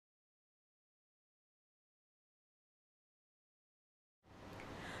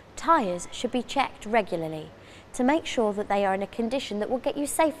Tyres should be checked regularly to make sure that they are in a condition that will get you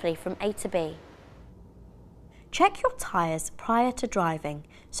safely from A to B. Check your tyres prior to driving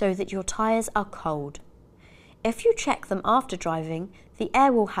so that your tyres are cold. If you check them after driving, the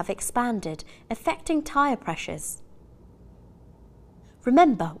air will have expanded, affecting tyre pressures.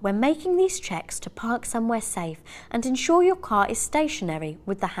 Remember, when making these checks, to park somewhere safe and ensure your car is stationary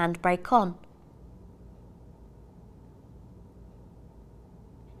with the handbrake on.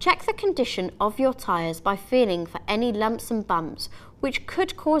 Check the condition of your tyres by feeling for any lumps and bumps which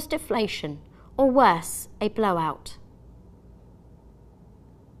could cause deflation or worse, a blowout.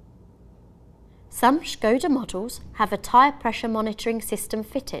 Some Škoda models have a tyre pressure monitoring system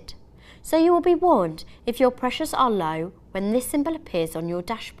fitted, so you will be warned if your pressures are low when this symbol appears on your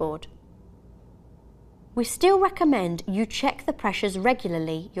dashboard. We still recommend you check the pressures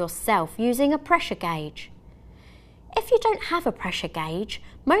regularly yourself using a pressure gauge. If you don't have a pressure gauge,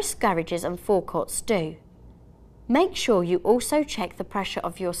 most garages and forecourts do. Make sure you also check the pressure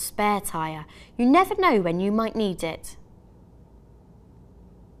of your spare tyre. You never know when you might need it.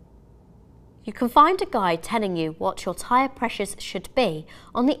 You can find a guide telling you what your tyre pressures should be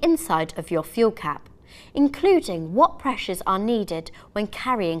on the inside of your fuel cap, including what pressures are needed when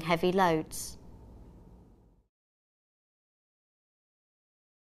carrying heavy loads.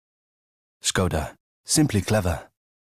 Škoda. Simply clever.